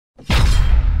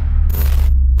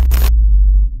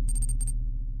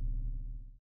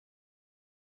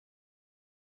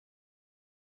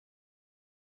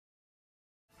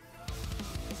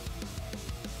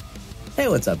Hey,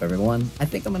 what's up everyone? I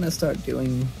think I'm gonna start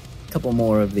doing a couple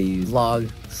more of these vlog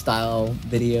style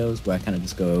videos where I kind of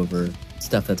just go over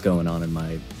stuff that's going on in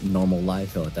my normal life.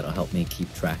 I feel like that'll help me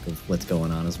keep track of what's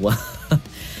going on as well.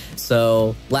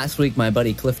 So last week my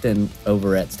buddy Clifton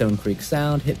over at Stone Creek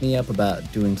Sound hit me up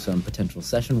about doing some potential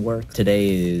session work. Today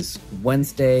is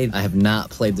Wednesday. I have not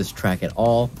played this track at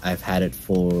all. I've had it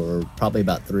for probably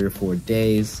about 3 or 4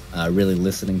 days, really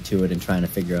listening to it and trying to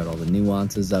figure out all the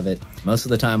nuances of it. Most of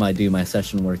the time I do my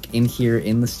session work in here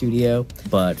in the studio,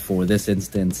 but for this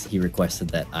instance he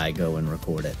requested that I go and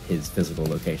record at his physical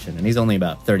location, and he's only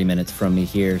about 30 minutes from me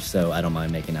here, so I don't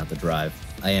mind making out the drive.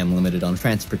 I am limited on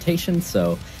transportation,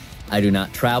 so I do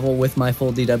not travel with my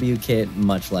full DW kit,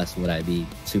 much less would I be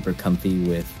super comfy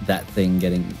with that thing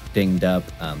getting dinged up.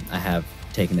 I have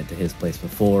taken it to his place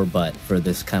before, but for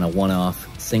this kind of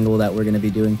one-off single that we're going to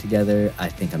be doing together, I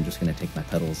think I'm just going to take my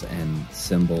pedals and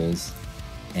cymbals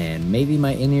and maybe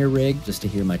my in-ear rig just to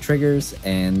hear my triggers,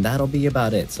 and that'll be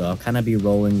about it. So I'll kind of be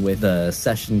rolling with the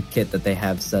session kit that they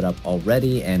have set up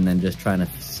already, and then just trying to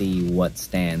see what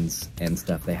stands and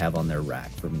stuff they have on their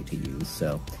rack for me to use.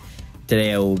 So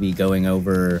today I will be going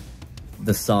over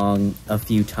the song a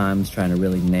few times, trying to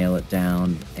really nail it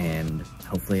down, and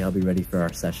hopefully I'll be ready for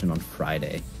our session on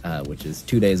Friday, which is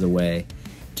 2 days away.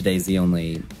 Today's the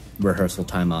only rehearsal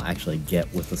time I'll actually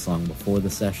get with the song before the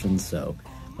session, so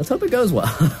let's hope it goes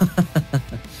well.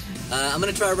 I'm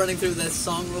going to try running through this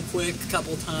song real quick a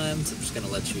couple times. I'm just going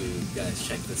to let you guys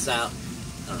check this out.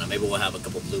 I don't know, maybe we'll have a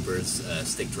couple bloopers,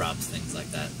 stick drops, things like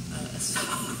that.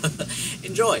 So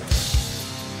enjoy!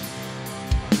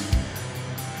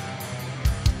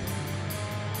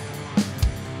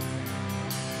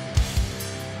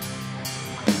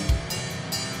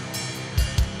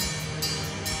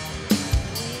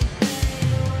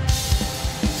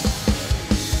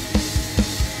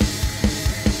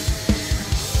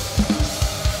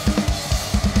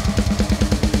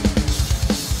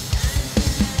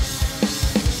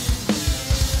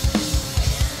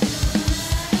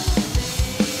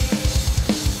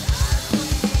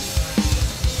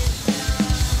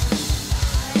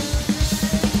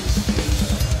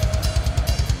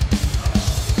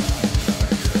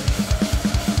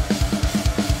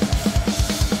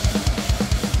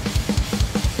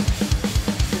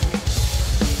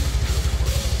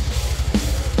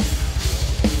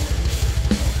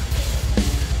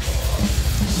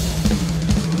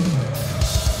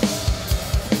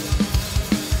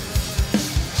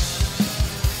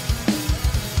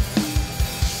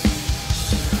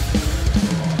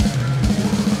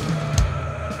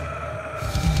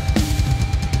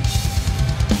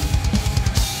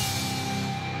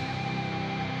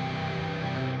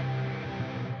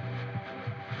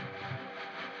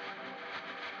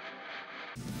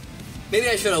 Maybe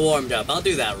I should have warmed up. I'll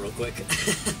do that real quick.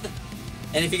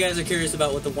 And if you guys are curious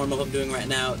about what the warm-up I'm doing right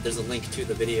now, there's a link to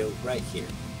the video right here.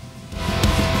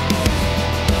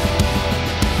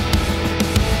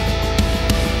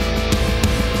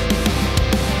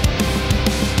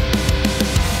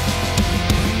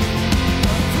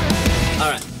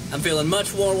 Alright, I'm feeling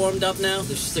much more warmed up now.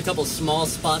 There's just a couple small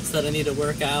spots that I need to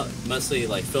work out. Mostly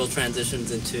like fill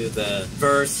transitions into the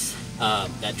verse,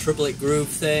 that triplet groove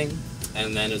thing.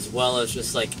 And then as well as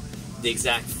just like the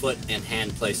exact foot and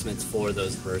hand placements for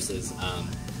those verses.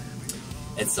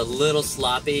 It's a little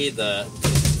sloppy. There's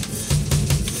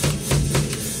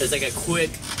like a quick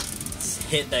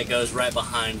hit that goes right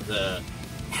behind the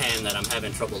hand that I'm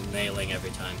having trouble nailing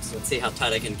every time. So let's see how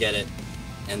tight I can get it,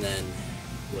 and then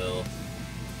we'll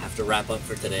have to wrap up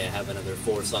for today. I have another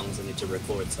 4 songs I need to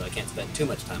record, so I can't spend too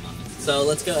much time on this. So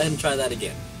let's go ahead and try that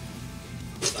again.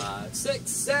 5, 6,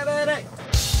 7, 8.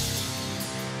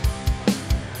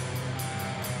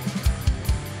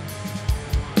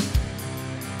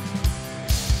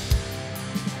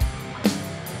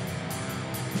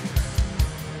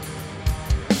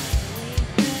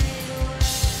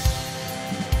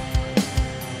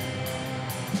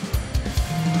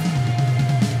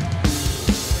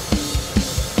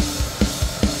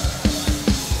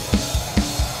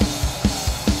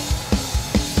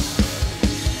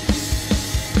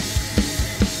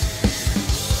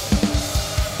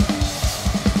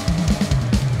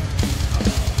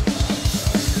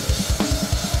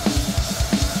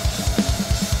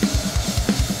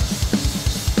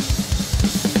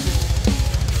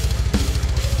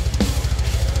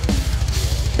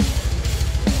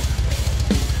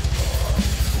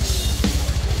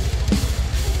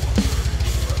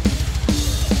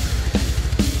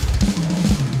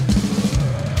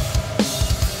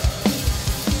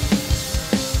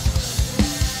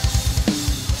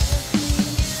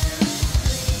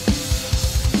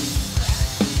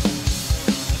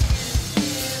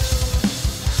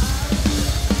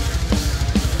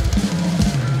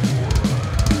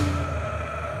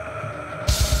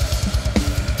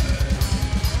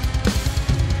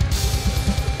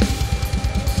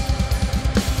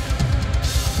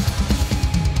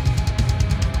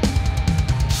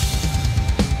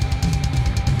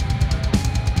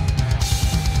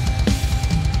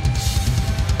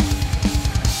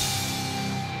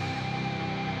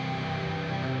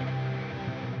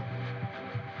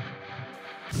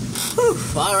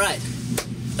 All right,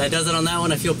 that does it on that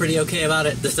one. I feel pretty okay about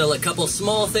it. There's still a couple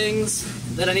small things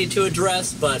that I need to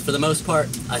address, but for the most part,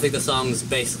 I think the song's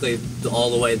basically all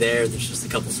the way there. There's just a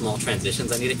couple small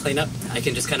transitions I need to clean up. I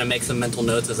can just kind of make some mental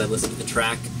notes as I listen to the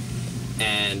track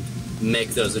and make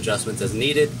those adjustments as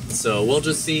needed. So we'll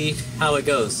just see how it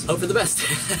goes. Hope for the best.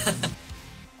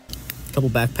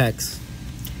 Couple backpacks,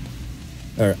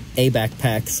 or a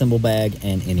backpack, cymbal bag,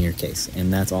 and in-ear case.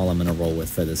 And that's all I'm gonna roll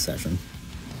with for this session.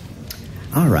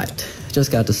 All right, just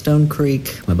got to Stone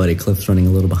Creek. My buddy Cliff's running a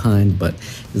little behind, but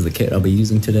this is the kit I'll be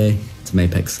using today. It's a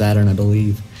Mapex Saturn, I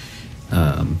believe.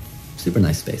 Super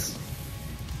nice space.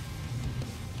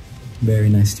 Very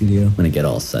nice studio. I'm gonna get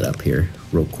all set up here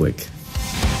real quick.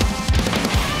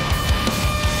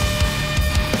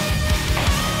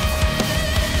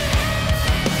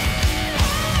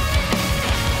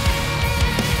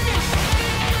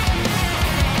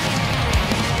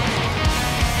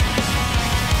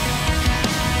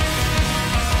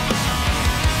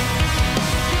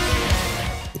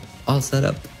 All set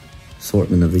up.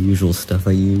 Assortment of the usual stuff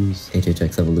I use.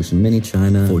 HHX Evolution Mini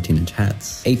China, 14-inch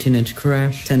hats, 18-inch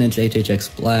Crash, 10-inch HHX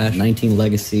Splash, 19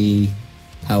 Legacy,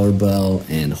 Power Bell,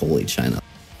 and Holy China.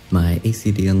 My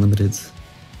ACD Unlimiteds,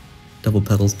 double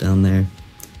pedals down there.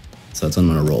 So that's what I'm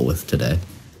gonna roll with today.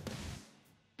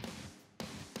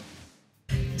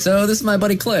 So this is my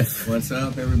buddy Cliff. What's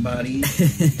up, everybody?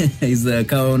 He's the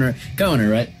co-owner,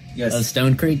 right? Yes. Of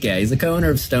Stone Creek, yeah. He's the co-owner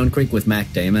of Stone Creek with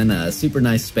Mac Damon. Super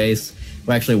nice space.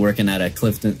 We're actually working at a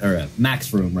Clifton or a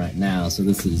Mac's room right now, so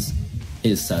this is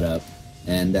his setup.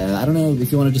 And I don't know if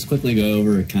you want to just quickly go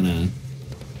over kind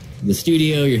of the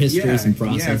studio, your history, some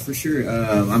process. Yeah, for sure.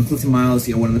 I'm Clifton Miles,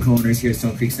 one of the co-owners here at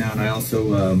Stone Creek Sound. I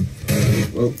also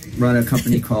run a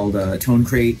company called Tone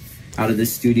Crate out of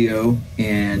this studio,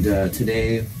 and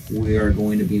today we are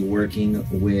going to be working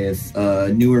with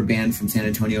a newer band from San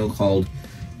Antonio called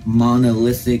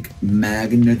Monolithic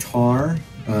Magnetar.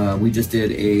 We just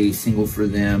did a single for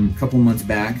them a couple months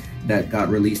back that got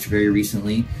released very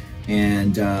recently,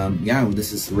 and yeah,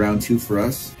 this is round 2 for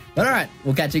us. But all right,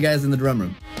 we'll catch you guys in the drum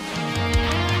room.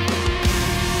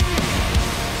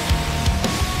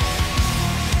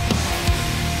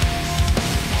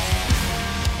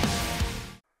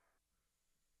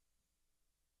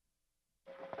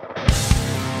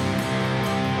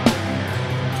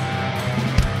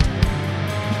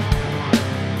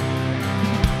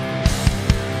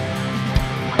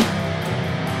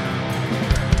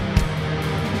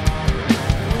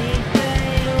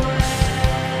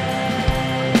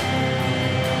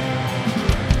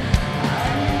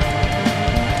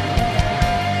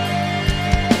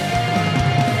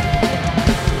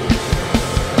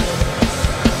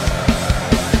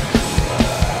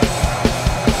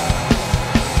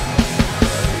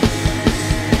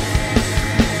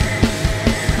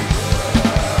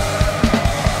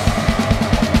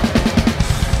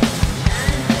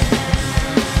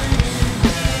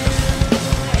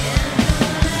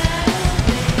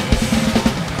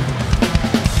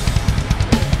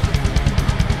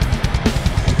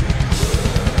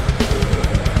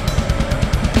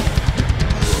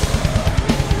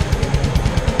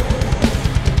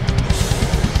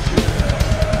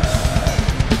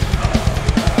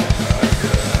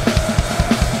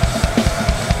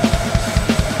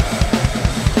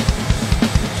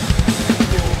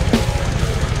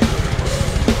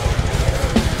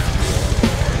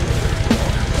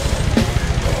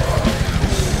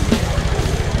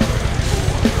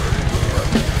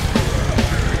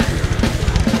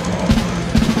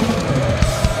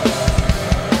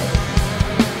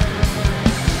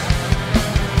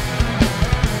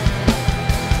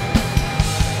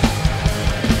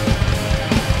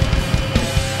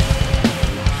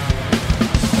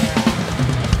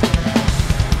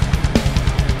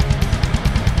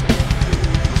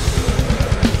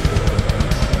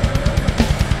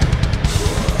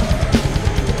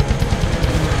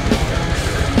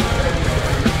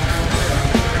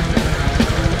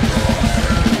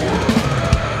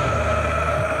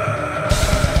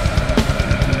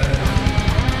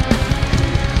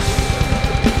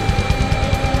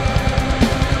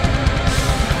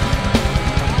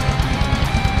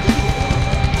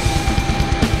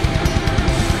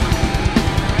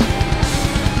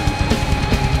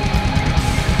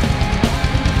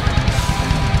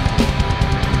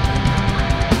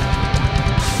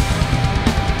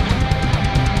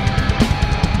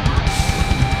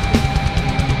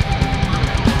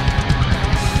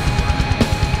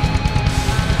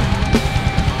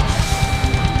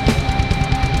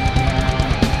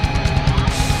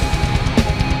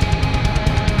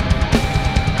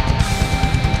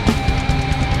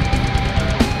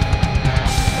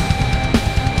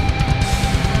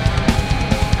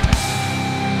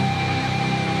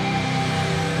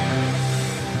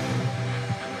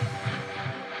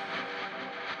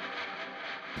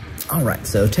 All right,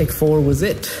 so take 4 was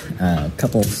it. A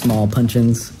couple small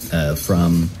punch-ins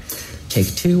from take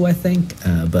 2, I think,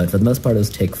 but for the most part it was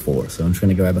take 4. So I'm just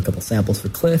gonna grab a couple samples for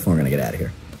Cliff and we're gonna get out of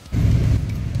here.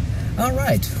 All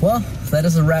right, well, that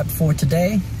is a wrap for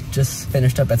today. Just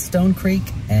finished up at Stone Creek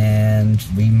and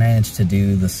we managed to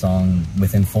do the song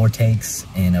within 4 takes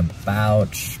in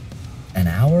about an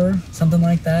hour, something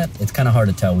like that. It's kind of hard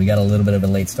to tell. We got a little bit of a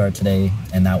late start today,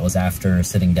 and that was after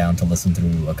sitting down to listen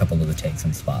through a couple of the takes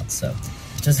and spots. So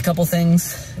just a couple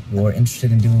things. If you're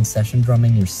interested in doing session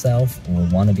drumming yourself or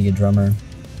want to be a drummer,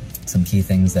 some key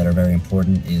things that are very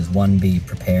important is 1, be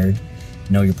prepared,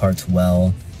 know your parts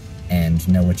well, and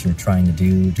know what you're trying to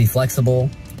do. Be flexible.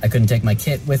 I couldn't take my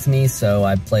kit with me, so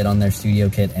I played on their studio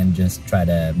kit and just try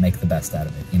to make the best out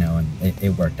of it, you know, and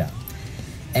it worked out.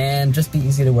 And just be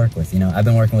easy to work with. You know, I've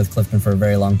been working with Clifton for a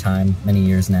very long time, many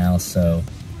years now, so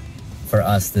for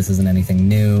us, this isn't anything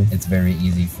new. It's very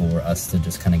easy for us to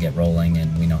just kind of get rolling,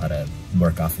 and we know how to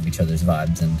work off of each other's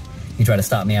vibes. And he tried to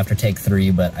stop me after take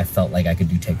 3, but I felt like I could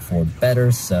do take 4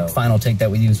 better, so final take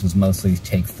that we used was mostly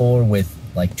take 4 with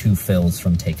like 2 fills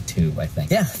from take 2, I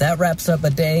think. Yeah, that wraps up a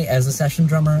day as a session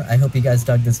drummer. I hope you guys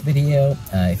dug this video.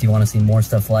 If you want to see more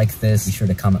stuff like this, be sure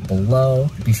to comment below.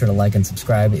 Be sure to like and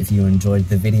subscribe if you enjoyed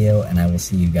the video, and I will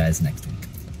see you guys next week.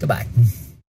 Goodbye.